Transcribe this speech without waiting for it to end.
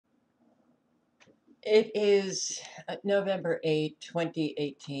It is November 8,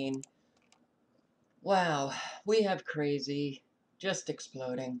 2018. Wow, we have crazy just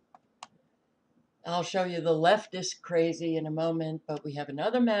exploding. I'll show you the leftist crazy in a moment, but we have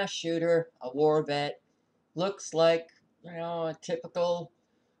another mass shooter, a war vet. Looks like, a typical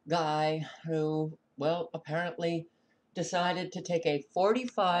guy who, well, apparently decided to take a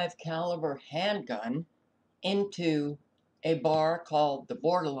 .45 caliber handgun into a bar called the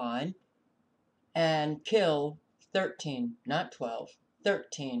Borderline and kill 13, not 12,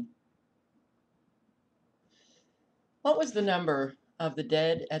 13. What was the number of the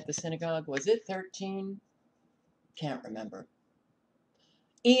dead at the synagogue? Was it 13? Can't remember.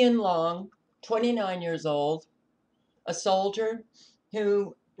 Ian Long, 29 years old, a soldier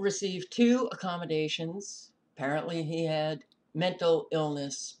who received 2 accommodations. Apparently, he had mental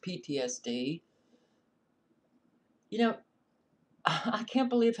illness, PTSD. You know, I can't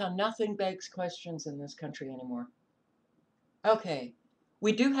believe how nothing begs questions in this country anymore. Okay,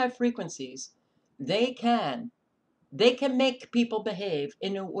 we do have frequencies. They can They can make people behave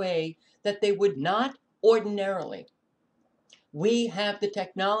in a way that they would not ordinarily. We have the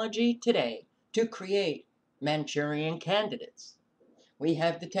technology today to create Manchurian candidates. We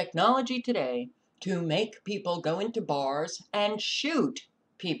have the technology today to make people go into bars and shoot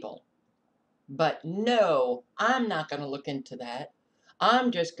people. But no, I'm not going to look into that.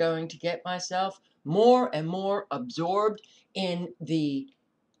 I'm just going to get myself more and more absorbed in the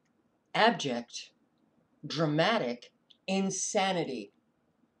abject, dramatic insanity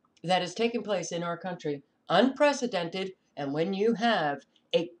that is taking place in our country, unprecedented. And when you have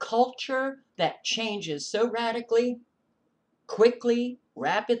a culture that changes so radically, quickly,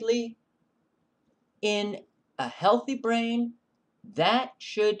 rapidly, in a healthy brain, that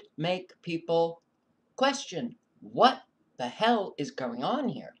should make people question what the hell is going on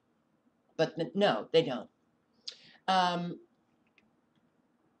here. But no, they don't. Um,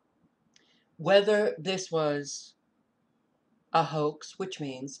 whether this was a hoax, which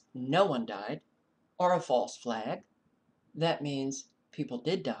means no one died, or a false flag, that means people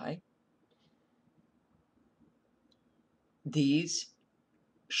did die. These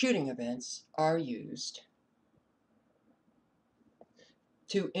shooting events are used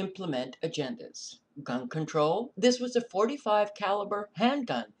to implement agendas. Gun control. This was a .45 caliber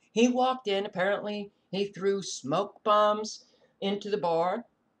handgun. He walked in, apparently he threw smoke bombs into the bar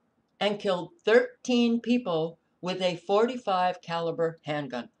and killed 13 people with a .45 caliber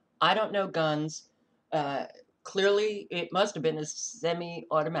handgun. I don't know guns. Uh, Clearly, it must have been a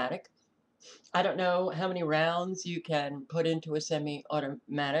semi-automatic. I don't know how many rounds you can put into a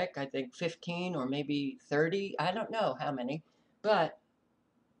semi-automatic. I think 15 or maybe 30. I don't know how many. But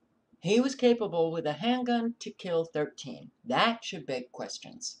he was capable with a handgun to kill 13. That should beg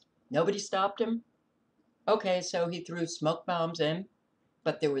questions. Nobody stopped him. Okay, so he threw smoke bombs in,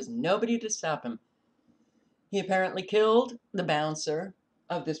 but there was nobody to stop him. He apparently killed the bouncer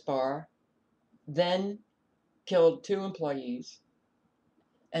of this bar, then killed 2 employees,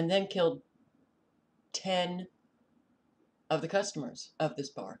 and then killed 10 of the customers of this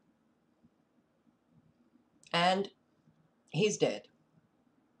bar. And he's dead.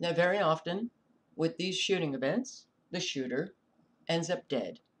 Now, very often with these shooting events, the shooter ends up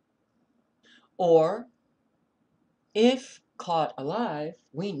dead. Or, if caught alive,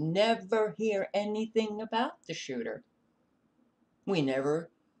 we never hear anything about the shooter. We never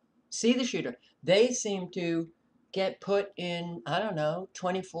see the shooter. They seem to get put in, I don't know,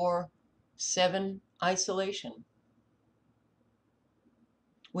 24/7 isolation.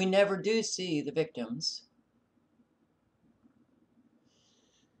 We never do see the victims.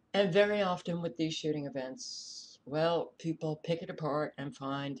 And very often with these shooting events, well, people pick it apart and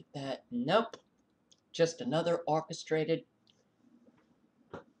find that, nope, just another orchestrated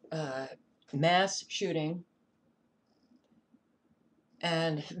mass shooting.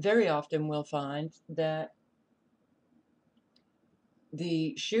 And very often we'll find that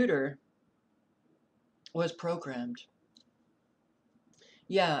the shooter was programmed.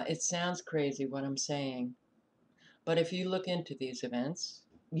 Yeah, it sounds crazy what I'm saying, but if you look into these events,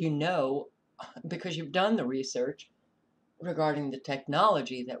 you know, because you've done the research regarding the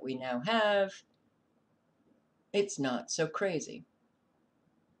technology that we now have, it's not so crazy.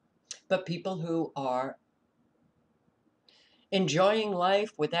 But people who are enjoying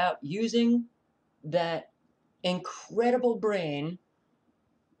life without using that incredible brain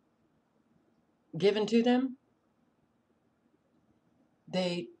given to them,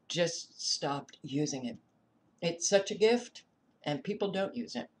 they just stopped using it. It's such a gift, and people don't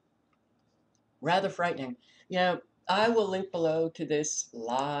use it. Rather frightening. I will link below to this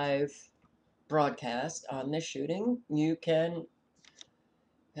live broadcast on this shooting. You can,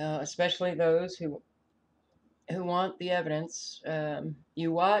 especially those who want the evidence,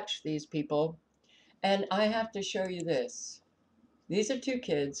 you watch these people. And I have to show you this. These are two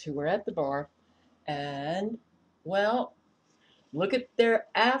kids who were at the bar, and, well, look at their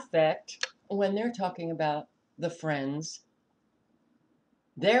affect when they're talking about the friends,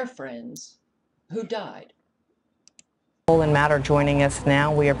 their friends, who died. Cole and Matt are joining us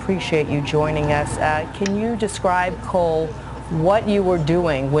now. We appreciate you joining us. Can you describe, Cole, what you were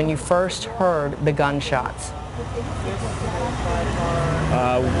doing when you first heard the gunshots?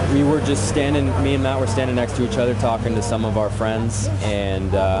 We were just standing, me and Matt were standing next to each other talking to some of our friends,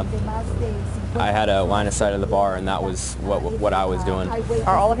 and I had a line of sight of the bar, and that was what I was doing.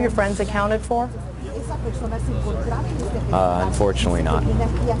 Are all of your friends accounted for? Unfortunately not.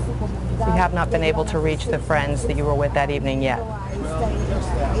 You have not been able to reach the friends that you were with that evening yet?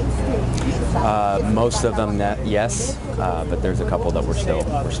 Most of them, yes, but there's a couple that we're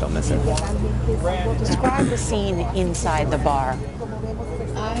still missing. Describe the scene inside the bar.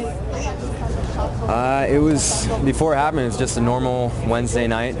 It was, before it happened, it was just a normal Wednesday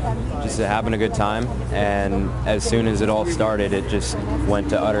night, just having a good time, and as soon as it all started, it just went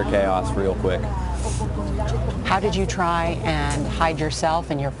to utter chaos real quick. How did you try and hide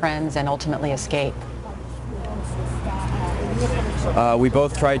yourself and your friends and ultimately escape? We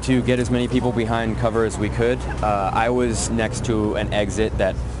both tried to get as many people behind cover as we could. I was next to an exit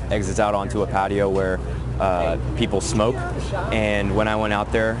that exits out onto a patio where people smoke, and when I went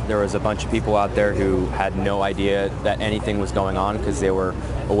out there was a bunch of people out there who had no idea that anything was going on because they were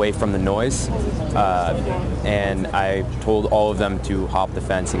away from the noise, and I told all of them to hop the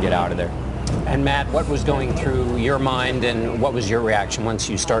fence and get out of there. And Matt, what was going through your mind, and what was your reaction once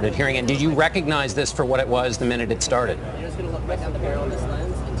you started hearing it? Did you recognize this for what it was the minute it started?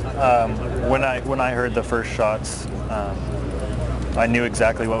 When I heard the first shots, I knew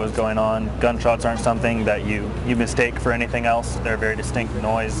exactly what was going on. Gunshots aren't something that you mistake for anything else. They're a very distinct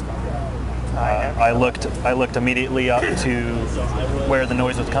noise. I looked immediately up to where the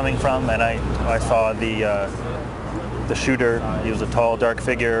noise was coming from, and I saw the shooter. He was a tall, dark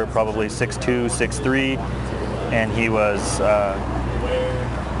figure, probably 6'2", 6'3", and he was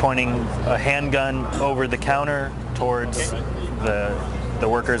pointing a handgun over the counter towards the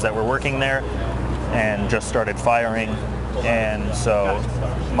workers that were working there, and just started firing. And so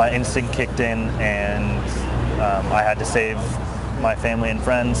my instinct kicked in, and I had to save my family and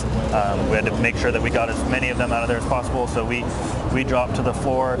friends. We had to make sure that we got as many of them out of there as possible, so we dropped to the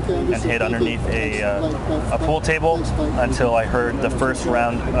floor and hid underneath a pool table until I heard the first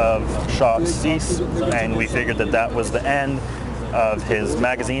round of shots cease, and we figured that was the end of his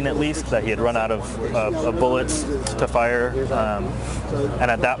magazine, at least, that he had run out of bullets to fire.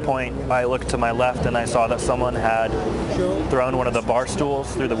 And at that point, I looked to my left and I saw that someone had thrown one of the bar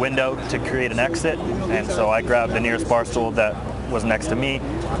stools through the window to create an exit, and so I grabbed the nearest bar stool that was next to me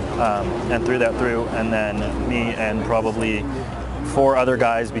and threw that through, and then me and probably 4 other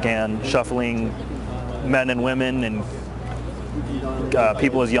guys began shuffling men and women and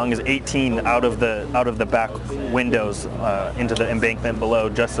people as young as 18 out of the back windows into the embankment below,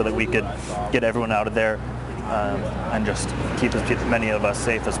 just so that we could get everyone out of there and just keep as many of us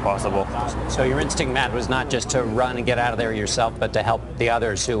safe as possible. So your instinct, Matt, was not just to run and get out of there yourself, but to help the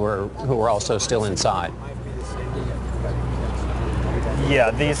others who were also still inside.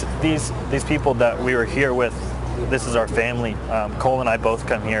 Yeah, these people that we were here with, this is our family. Cole and I both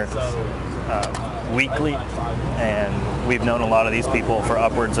come here weekly, and we've known a lot of these people for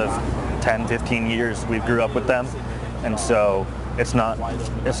upwards of 10, 15 years. We grew up with them, and so it's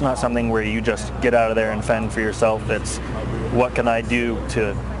not something where you just get out of there and fend for yourself. It's what can I do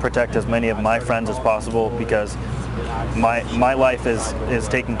to protect as many of my friends as possible, because my life is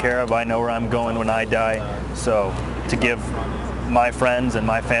taken care of. I know where I'm going when I die, so to give my friends and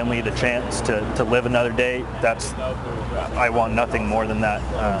my family the chance to live another day, I want nothing more than that.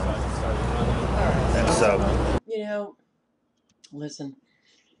 And so, You know, listen,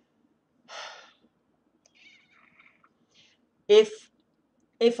 if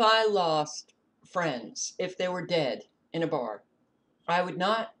I lost friends, if they were dead in a bar, I would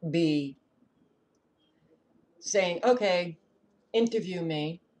not be saying, okay, interview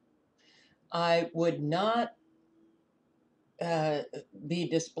me. I would not be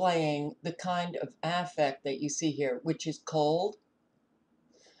displaying the kind of affect that you see here, which is cold,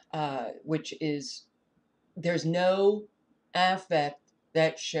 which is, there's no affect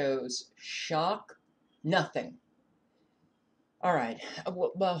that shows shock, nothing. All right,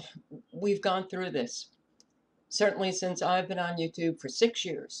 well, we've gone through this, certainly since I've been on YouTube for 6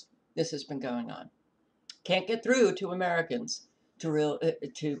 years. this has been going on. Can't get through to Americans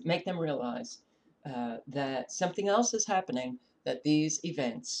to make them realize that something else is happening, that these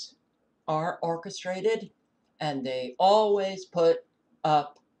events are orchestrated, and they always put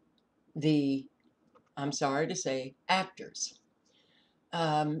up the, I'm sorry to say, actors.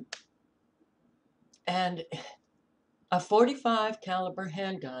 And a .45 caliber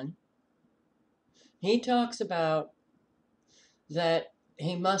handgun, he talks about that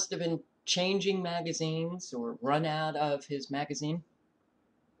he must have been changing magazines or run out of his magazine.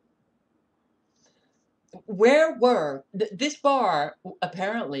 Where were this bar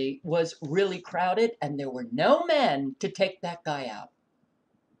apparently was really crowded, and there were no men to take that guy out.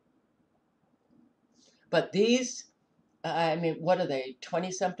 But these, I mean, what are they,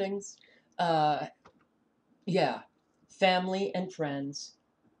 20 somethings? Yeah, family and friends.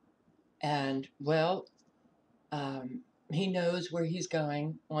 And well, he knows where he's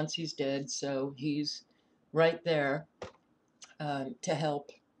going once he's dead, so he's right there to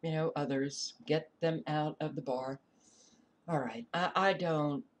help, others get them out of the bar. All right, I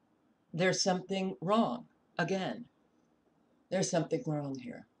don't. There's something wrong. Again, there's something wrong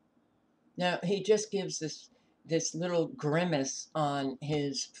here. Now he just gives this little grimace on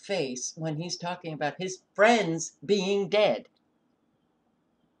his face when he's talking about his friends being dead.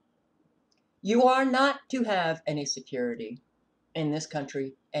 You are not to have any security in this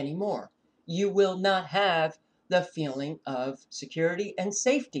country anymore. You will not have the feeling of security and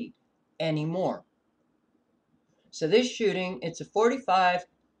safety anymore. So this shooting, it's a .45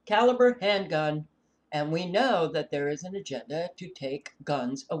 caliber handgun, and we know that there is an agenda to take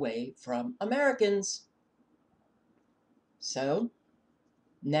guns away from Americans. So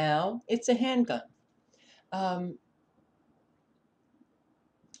now it's a handgun.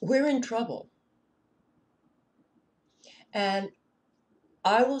 We're in trouble. And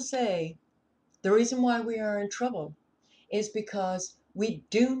I will say the reason why we are in trouble is because we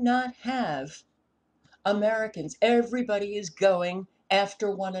do not have Americans. Everybody is going after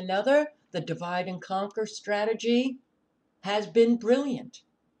one another. The divide and conquer strategy has been brilliant.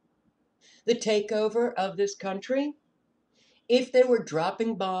 The takeover of this country, if they were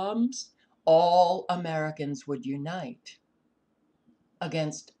dropping bombs, all Americans would unite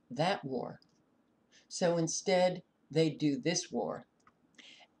against that war. So instead, they do this war.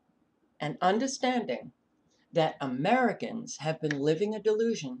 And understanding that Americans have been living a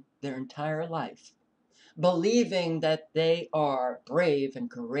delusion their entire life, believing that they are brave and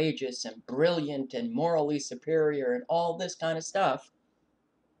courageous and brilliant and morally superior and all this kind of stuff,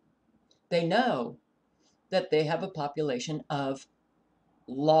 they know that they have a population of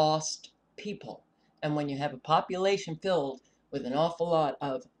lost people. And when you have a population filled with an awful lot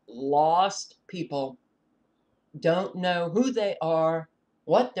of lost people, don't know who they are,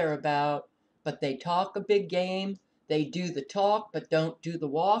 what they're about, but they talk a big game. They do the talk, but don't do the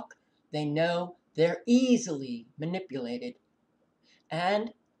walk. They know they're easily manipulated.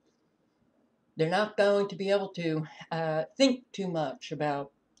 And they're not going to be able to think too much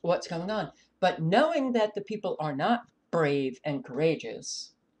about what's going on. But knowing that the people are not brave and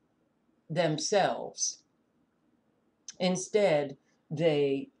courageous themselves, instead,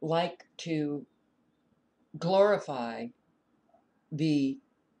 they like to glorify the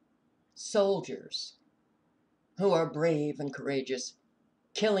soldiers who are brave and courageous,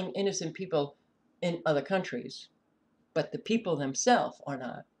 killing innocent people in other countries, but the people themselves are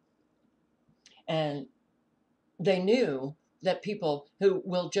not. And they knew that people who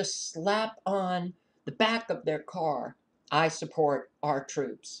will just slap on the back of their car, I support our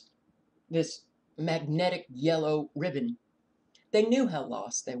troops, this magnetic yellow ribbon, they knew how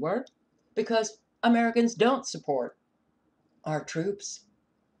lost they were because Americans don't support our troops.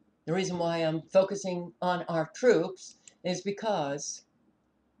 The reason why I'm focusing on our troops is because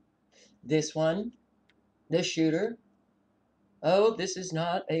this shooter, oh, this is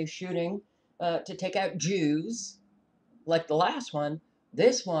not a shooting to take out Jews like the last one.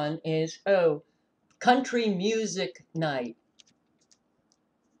 This one is, country music night,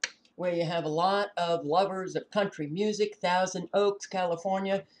 where you have a lot of lovers of country music, Thousand Oaks,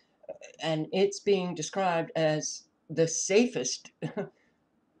 California, and it's being described as the safest,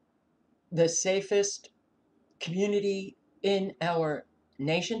 the safest community in our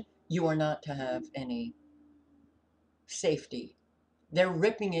nation. You are not to have any safety. They're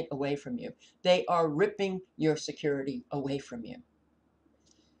ripping it away from you. They are ripping your security away from you.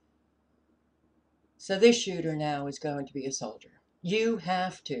 So this shooter now is going to be a soldier. You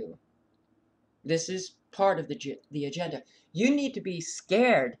have to. This is part of the agenda. You need to be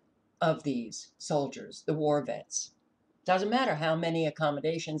scared of these soldiers, the war vets. Doesn't matter how many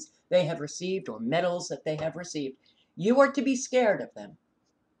accommodations they have received or medals that they have received. You are to be scared of them.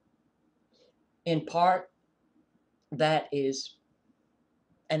 In part, that is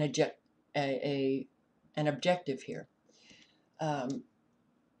an objective here.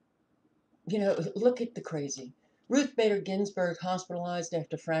 Look at the crazy. Ruth Bader Ginsburg hospitalized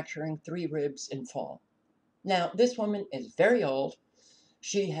after fracturing 3 ribs in fall. Now, this woman is very old.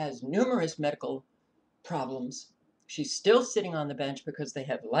 She has numerous medical problems. She's still sitting on the bench because they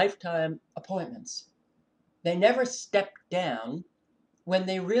have lifetime appointments. They never step down when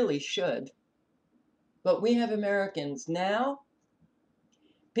they really should. But we have Americans now,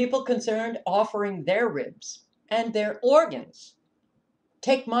 people concerned, offering their ribs and their organs.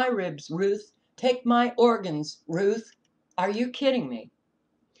 Take my ribs, Ruth. Take my organs, Ruth. Are you kidding me?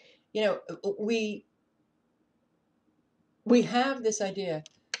 We have this idea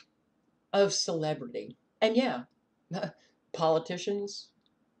of celebrity. And yeah, politicians,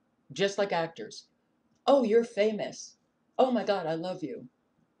 just like actors. Oh, you're famous. Oh my God, I love you.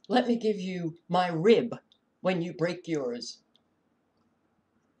 Let me give you my rib when you break yours.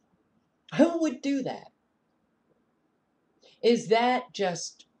 Who would do that? Is that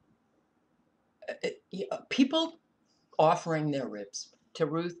just people offering their ribs to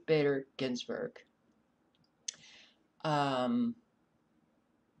Ruth Bader Ginsburg?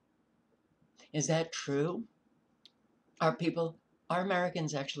 Is that true? Are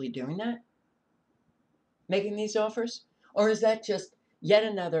Americans actually doing that? Making these offers? Or is that just yet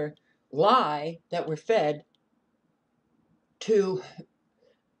another lie that we're fed to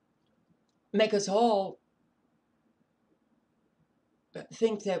make us all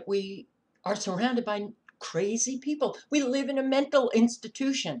think that we are surrounded by crazy people? We live in a mental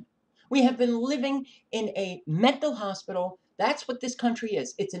institution. We have been living in a mental hospital. That's what this country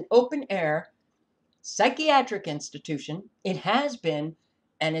is. It's an open air psychiatric institution. It has been,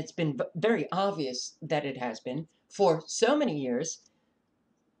 and it's been very obvious that it has been for so many years,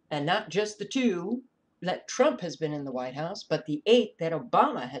 and not just the 2 that Trump has been in the White House, but the 8 that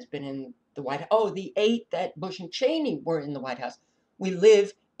Obama has been in the White House. Oh, the 8 that Bush and Cheney were in the White House. We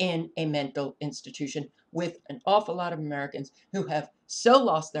live in a mental institution with an awful lot of Americans who have so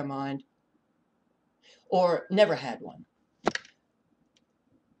lost their mind or never had one.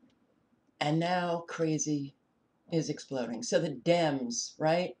 And now crazy is exploding. So the Dems,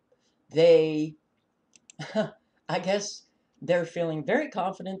 right? They, I guess they're feeling very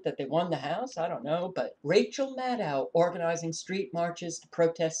confident that they won the House. I don't know. But Rachel Maddow organizing street marches to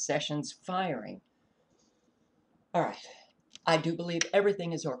protest Sessions' firing. All right. I do believe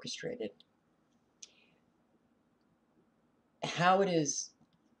everything is orchestrated. How it is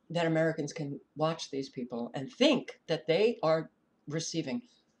that Americans can watch these people and think that they are receiving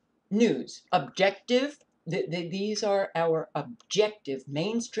news, objective. These are our objective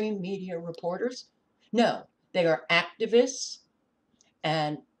mainstream media reporters. No, they are activists,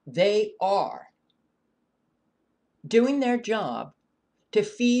 and they are doing their job to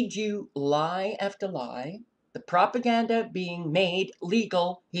feed you lie after lie, the propaganda being made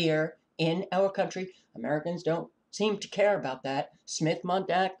legal here in our country. Americans don't seem to care about that. Smith-Mundt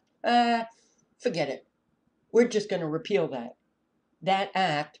Act, forget it. We're just going to repeal that. That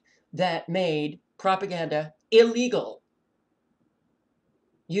act that made propaganda illegal.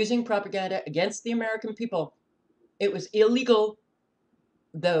 Using propaganda against the American people. It was illegal,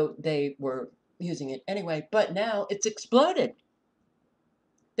 though they were using it anyway, but now it's exploded.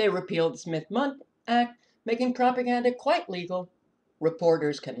 They repealed the Smith-Mundt Act, making propaganda quite legal.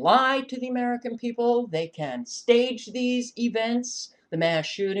 Reporters can lie to the American people. They can stage these events, the mass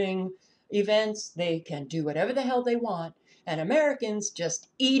shooting events. They can do whatever the hell they want. And Americans just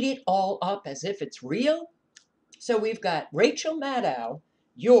eat it all up as if it's real. So we've got Rachel Maddow,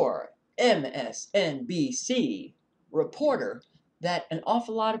 your MSNBC reporter that an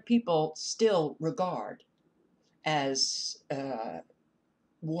awful lot of people still regard as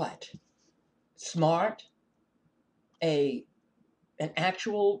what? Smart? An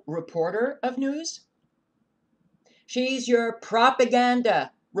actual reporter of news? She's your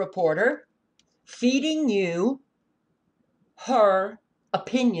propaganda reporter, feeding you her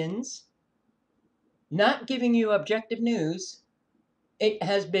opinions, not giving you objective news. It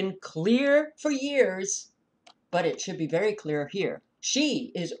has been clear for years, but it should be very clear here.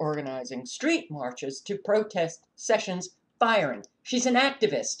 She is organizing street marches to protest Sessions' firing. She's an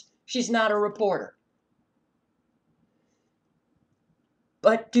activist. She's not a reporter.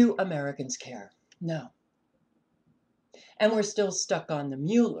 But do Americans care? No. And we're still stuck on the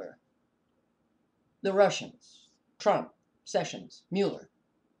Mueller. The Russians, Trump, Sessions, Mueller.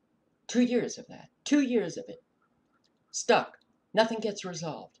 2 years of that. 2 years of it. stuck. Nothing gets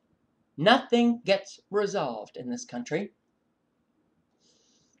resolved. Nothing gets resolved in this country.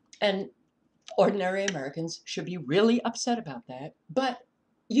 And ordinary Americans should be really upset about that. But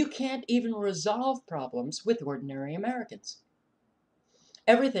you can't even resolve problems with ordinary Americans.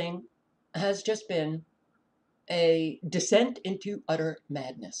 Everything has just been a descent into utter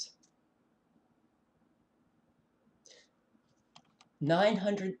madness.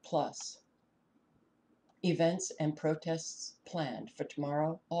 900 plus events and protests planned for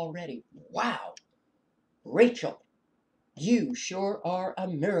tomorrow already. Wow. Rachel, you sure are a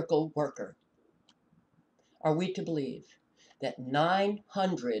miracle worker. Are we to believe that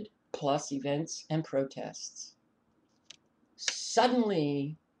 900 plus events and protests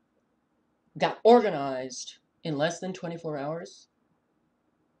suddenly got organized in less than 24 hours?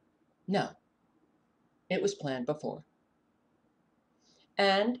 No, it was planned before.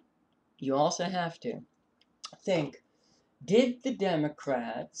 And you also have to think, did the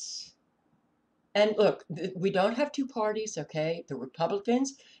Democrats, and look, we don't have two parties, okay? The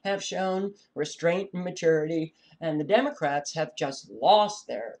Republicans have shown restraint and maturity, and the Democrats have just lost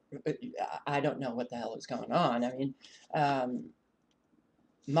their, I don't know what the hell is going on. I mean,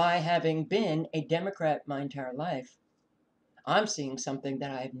 my having been a Democrat my entire life, I'm seeing something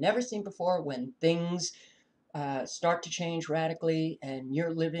that I've never seen before when things start to change radically and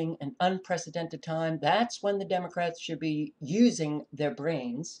you're living an unprecedented time. That's when the Democrats should be using their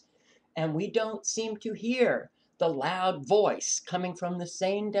brains. And we don't seem to hear the loud voice coming from the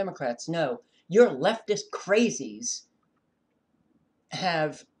same Democrats. No, your leftist crazies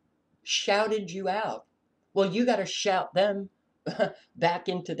have shouted you out. Well, you got to shout them back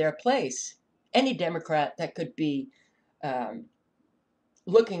into their place. Any Democrat that could be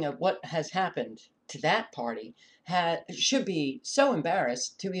looking at what has happened to that party should be so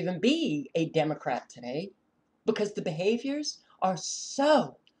embarrassed to even be a Democrat today, because the behaviors are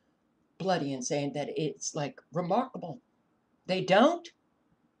so bloody insane that it's like remarkable. They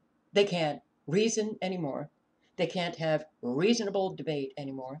can't reason anymore. They can't have reasonable debate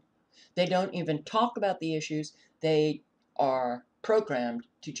anymore. They don't even talk about the issues. They are programmed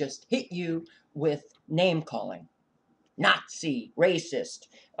to just hit you with name calling. Nazi, racist,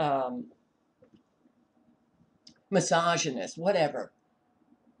 misogynist, whatever.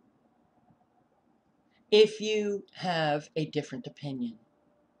 If you have a different opinion,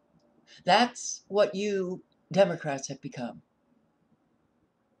 that's what you Democrats have become.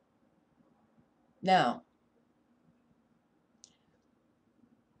 Now,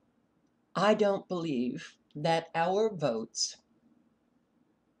 I don't believe that our votes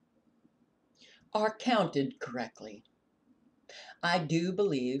are counted correctly. I do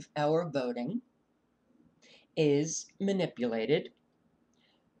believe our voting is manipulated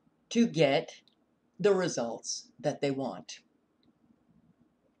to get the results that they want.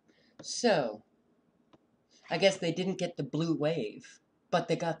 So, I guess they didn't get the blue wave, but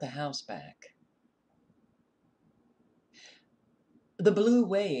they got the House back. The blue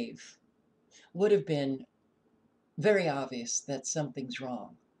wave would have been very obvious that something's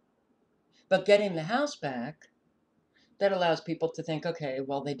wrong. But getting the House back, that allows people to think, okay,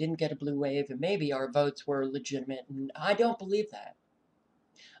 well, they didn't get a blue wave and maybe our votes were legitimate. And I don't believe that.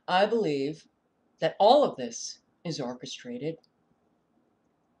 I believe that all of this is orchestrated.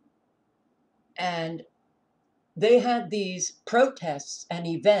 And they had these protests and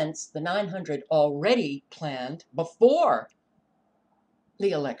events, the 900, already planned before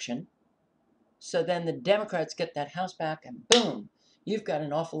the election. So then the Democrats get that House back and boom, you've got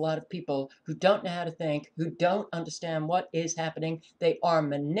an awful lot of people who don't know how to think, who don't understand what is happening. They are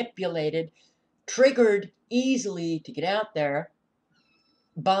manipulated, triggered easily to get out there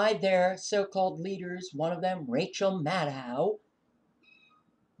by their so-called leaders, one of them, Rachel Maddow,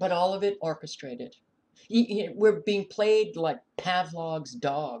 but all of it orchestrated. We're being played like Pavlov's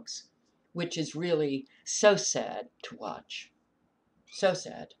dogs, which is really so sad to watch. So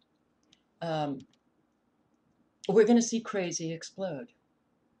sad. We're going to see crazy explode.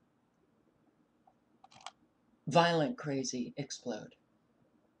 Violent crazy explode.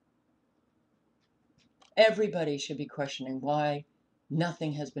 Everybody should be questioning why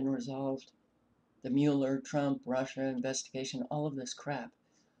nothing has been resolved. The Mueller, Trump, Russia investigation, all of this crap,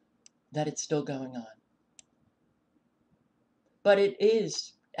 that it's still going on. But it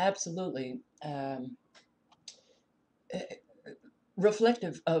is absolutely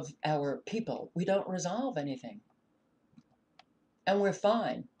reflective of our people. We don't resolve anything. And we're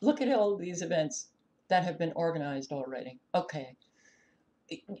fine. Look at all these events that have been organized already. Okay.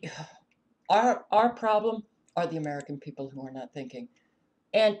 Our problem are the American people who are not thinking.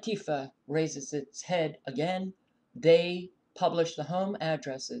 Antifa raises its head again. they publish the home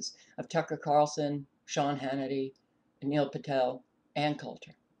addresses of Tucker Carlson, Sean Hannity, Neil Patel, and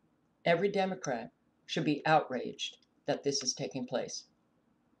Coulter. Every Democrat should be outraged that this is taking place.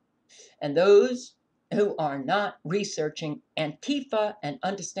 And those who are not researching Antifa and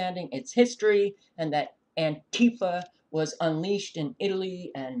understanding its history, and that Antifa was unleashed in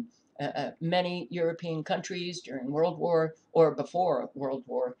Italy and many European countries during World War or before World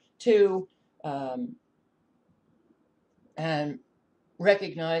War II, and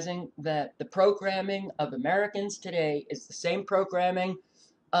recognizing that the programming of Americans today is the same programming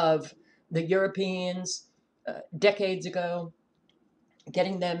of the Europeans decades ago,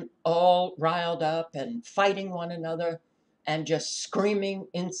 getting them all riled up and fighting one another and just screaming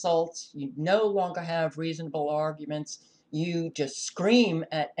insults. You no longer have reasonable arguments. You just scream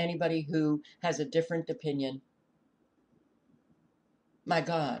at anybody who has a different opinion. My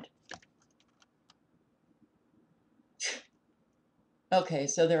God. Okay,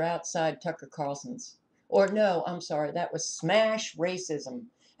 so they're outside Tucker Carlson's. Or no, I'm sorry, that was Smash Racism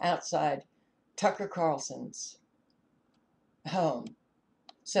outside Tucker Carlson's home.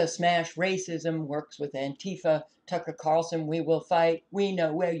 So Smash Racism works with Antifa. Tucker Carlson, we will fight. We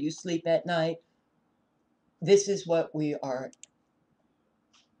know where you sleep at night. This is what we are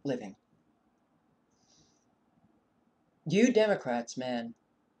living. You Democrats, man,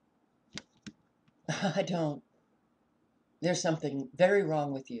 I don't. There's something very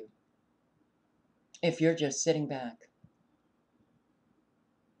wrong with you if you're just sitting back.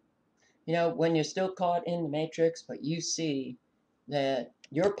 You know, when you're still caught in the matrix, but you see that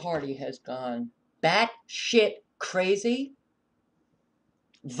your party has gone batshit crazy,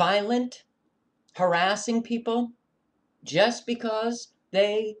 violent, harassing people just because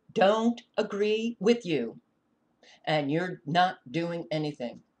they don't agree with you and you're not doing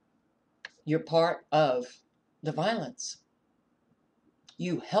anything. You're part of the violence.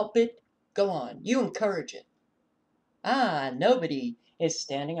 You help it go on. You encourage it. Nobody is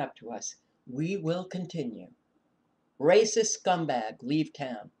standing up to us. We will continue. Racist scumbag, leave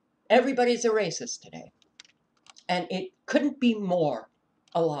town. Everybody's a racist today. And it couldn't be more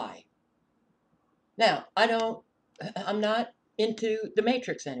a lie. Now, I'm not into the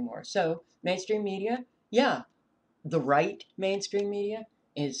matrix anymore. So, mainstream media, yeah, the right mainstream media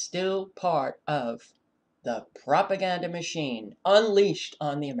is still part of the propaganda machine unleashed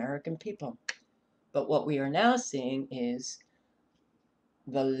on the American people. But what we are now seeing is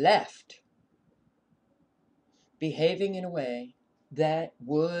the left behaving in a way that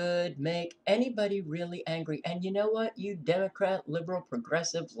would make anybody really angry. And you know what, you Democrat, liberal,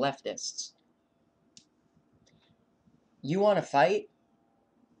 progressive leftists? You want to fight?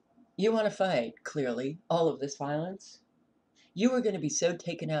 You want to fight, clearly, all of this violence? You are going to be so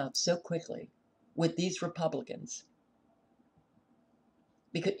taken out so quickly with these Republicans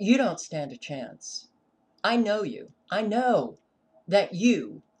because you don't stand a chance. I know you. I know that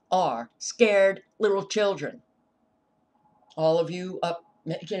you are scared little children. All of you up,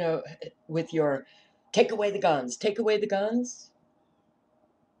 with your take away the guns,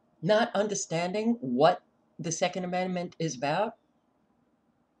 not understanding what the Second Amendment is about.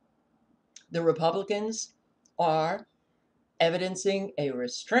 The Republicans are evidencing a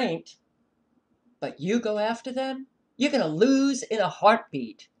restraint, but you go after them, you're going to lose in a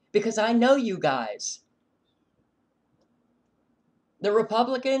heartbeat because I know you guys. The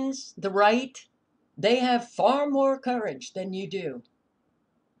Republicans, the right, they have far more courage than you do.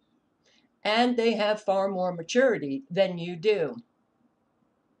 And they have far more maturity than you do.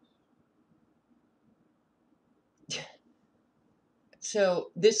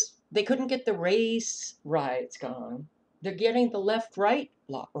 So they couldn't get the race riots going. They're getting the left-right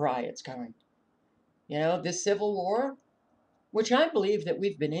riots going. You know, this civil war, which I believe that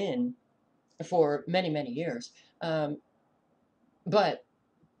we've been in for many, many years. But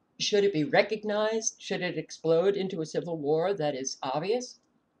should it be recognized? Should it explode into a civil war that is obvious?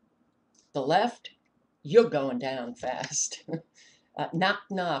 The left, you're going down fast. Knock,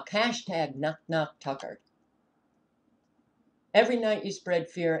 knock, hashtag knock, knock, Tucker. Every night you spread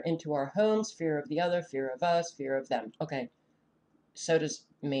fear into our homes, fear of the other, fear of us, fear of them. Okay, so does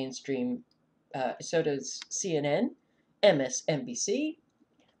mainstream, so does CNN, MSNBC.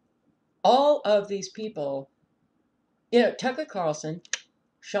 All of these people, Tucker Carlson,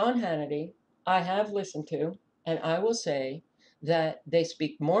 Sean Hannity, I have listened to, and I will say that they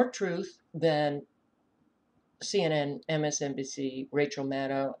speak more truth than CNN, MSNBC, Rachel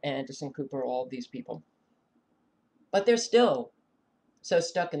Maddow, Anderson Cooper, all of these people. But they're still so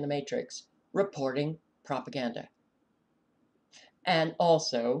stuck in the matrix, reporting propaganda. And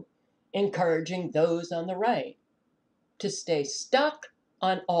also encouraging those on the right. to stay stuck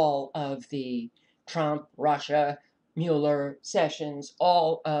on all of the Trump, Russia, Mueller, Sessions,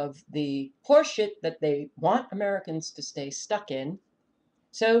 all of the horseshit that they want Americans to stay stuck in.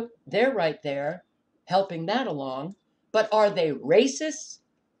 So they're right there helping that along. But are they racists?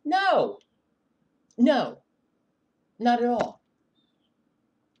 No, no, not at all.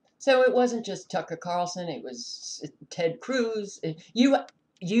 So it wasn't just Tucker Carlson, it was Ted Cruz. You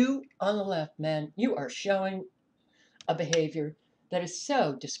on the left, man, you are showing a behavior that is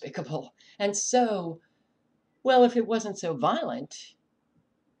so despicable and so, well, if it wasn't so violent,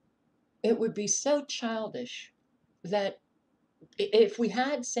 it would be so childish that if we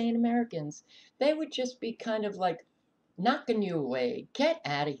had sane Americans, they would just be kind of like knocking you away. Get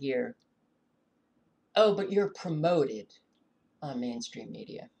out of here. Oh, but you're promoted on mainstream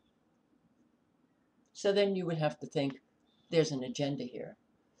media. So then you would have to think there's an agenda here.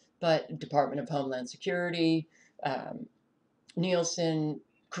 But Department of Homeland Security, Nielsen,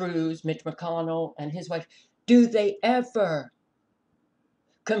 Cruz, Mitch McConnell, and his wife, do they ever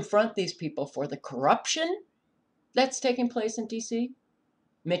confront these people for the corruption that's taking place in D.C.?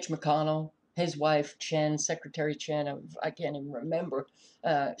 Mitch McConnell, his wife, Chen, Secretary Chen, I can't even remember,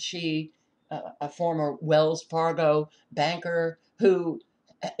 she, a former Wells Fargo banker who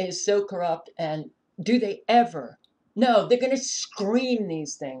is so corrupt, and do they ever? No, they're going to scream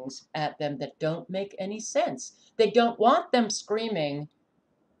these things at them that don't make any sense. They don't want them screaming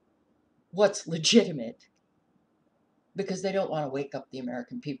what's legitimate because they don't want to wake up the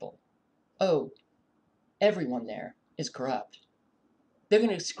American people. Oh, everyone there is corrupt. They're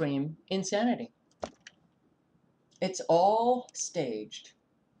going to scream insanity. It's all staged,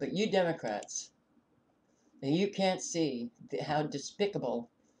 but you Democrats, you can't see how despicable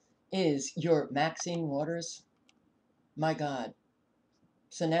is your Maxine Waters. My God.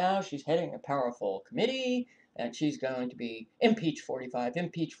 So now she's heading a powerful committee, and she's going to be impeach 45,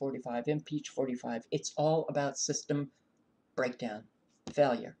 impeach 45, impeach 45. It's all about system breakdown,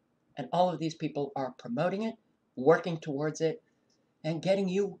 failure. And all of these people are promoting it, working towards it, and getting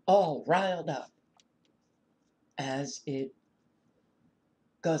you all riled up as it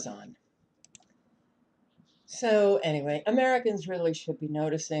goes on. So anyway, Americans really should be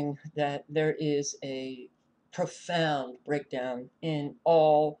noticing that there is a profound breakdown in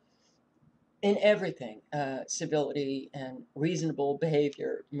everything, civility and reasonable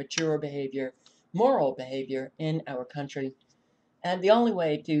behavior, mature behavior, moral behavior in our country. And the only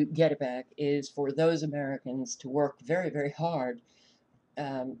way to get it back is for those Americans to work very, very hard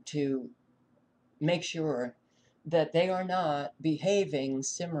to make sure that they are not behaving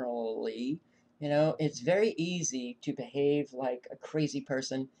similarly. You know, it's very easy to behave like a crazy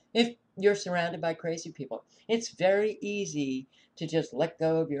person if you're surrounded by crazy people. It's very easy to just let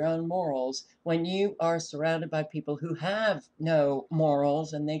go of your own morals when you are surrounded by people who have no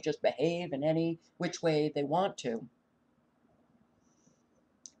morals and they just behave in any which way they want to.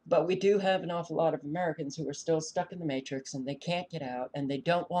 But we do have an awful lot of Americans who are still stuck in the matrix and they can't get out and they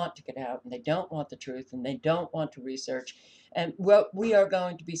don't want to get out and they don't want the truth and they don't want to research. And what we are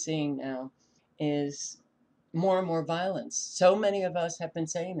going to be seeing now is more and more violence. So many of us have been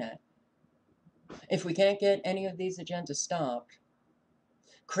saying that. If we can't get any of these agendas stopped,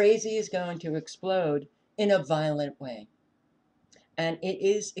 crazy is going to explode in a violent way. And it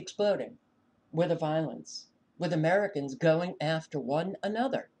is exploding with a violence, with Americans going after one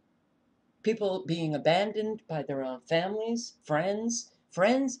another. People being abandoned by their own families, friends.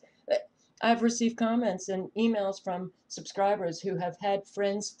 I've received comments and emails from subscribers who have had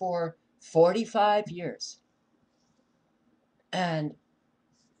friends for 45 years. And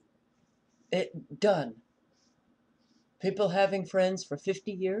it done. People having friends for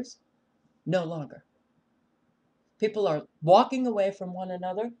 50 years, no longer. People are walking away from one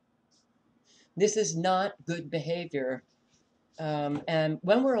another. This is not good behavior. And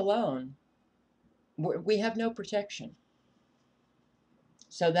when we're alone, we have no protection.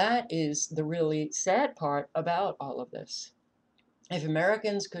 So that is the really sad part about all of this. If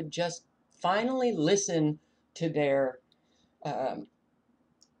Americans could just finally listen to their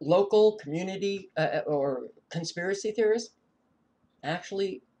local community or conspiracy theorists,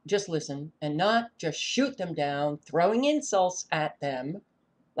 actually just listen and not just shoot them down, throwing insults at them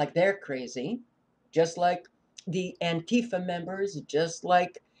like they're crazy, just like the Antifa members, just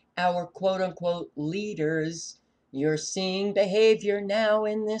like our quote unquote leaders. You're seeing behavior now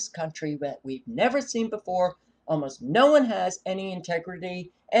in this country that we've never seen before. Almost no one has any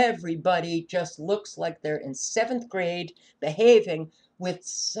integrity. Everybody just looks like they're in 7th grade, behaving with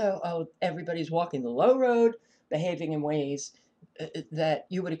everybody's walking the low road, behaving in ways that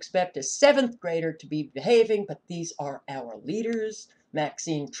you would expect a seventh grader to be behaving, but these are our leaders.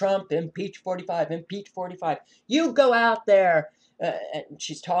 Maxine Trump, impeach 45, impeach 45. You go out there, and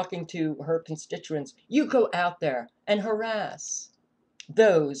she's talking to her constituents, you go out there and harass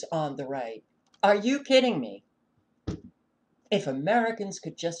those on the right. Are you kidding me? If Americans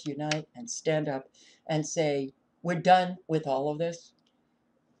could just unite and stand up and say, we're done with all of this.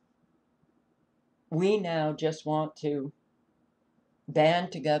 We now just want to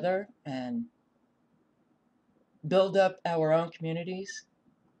band together and build up our own communities.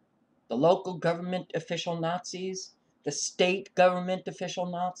 The local government official Nazis, the state government official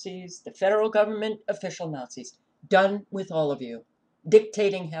Nazis, the federal government official Nazis. Done with all of you,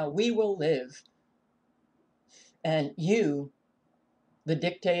 dictating how we will live. And you, the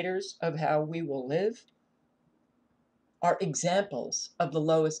dictators of how we will live, are examples of the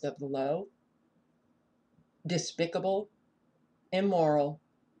lowest of the low, despicable, immoral,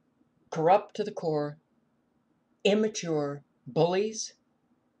 corrupt to the core, immature bullies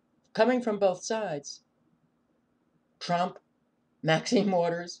coming from both sides. Trump, Maxine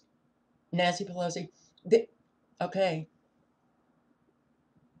Waters, Nancy Pelosi. Okay,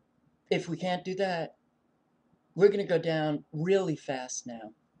 if we can't do that, we're going to go down really fast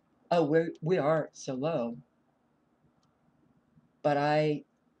now. Oh, we are so low. But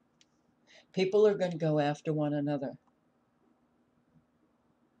people are going to go after one another.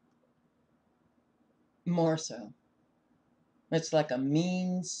 More so. It's like a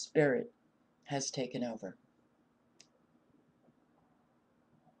mean spirit has taken over.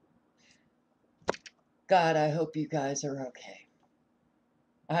 God, I hope you guys are okay.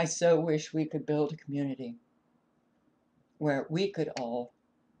 I so wish we could build a community where we could all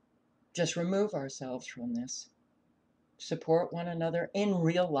just remove ourselves from this, support one another in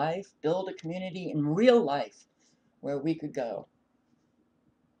real life, build a community in real life where we could go.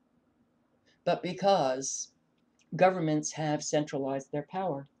 But because governments have centralized their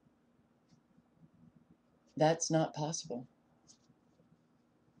power, that's not possible.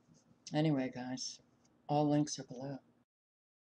 Anyway, guys, all links are below.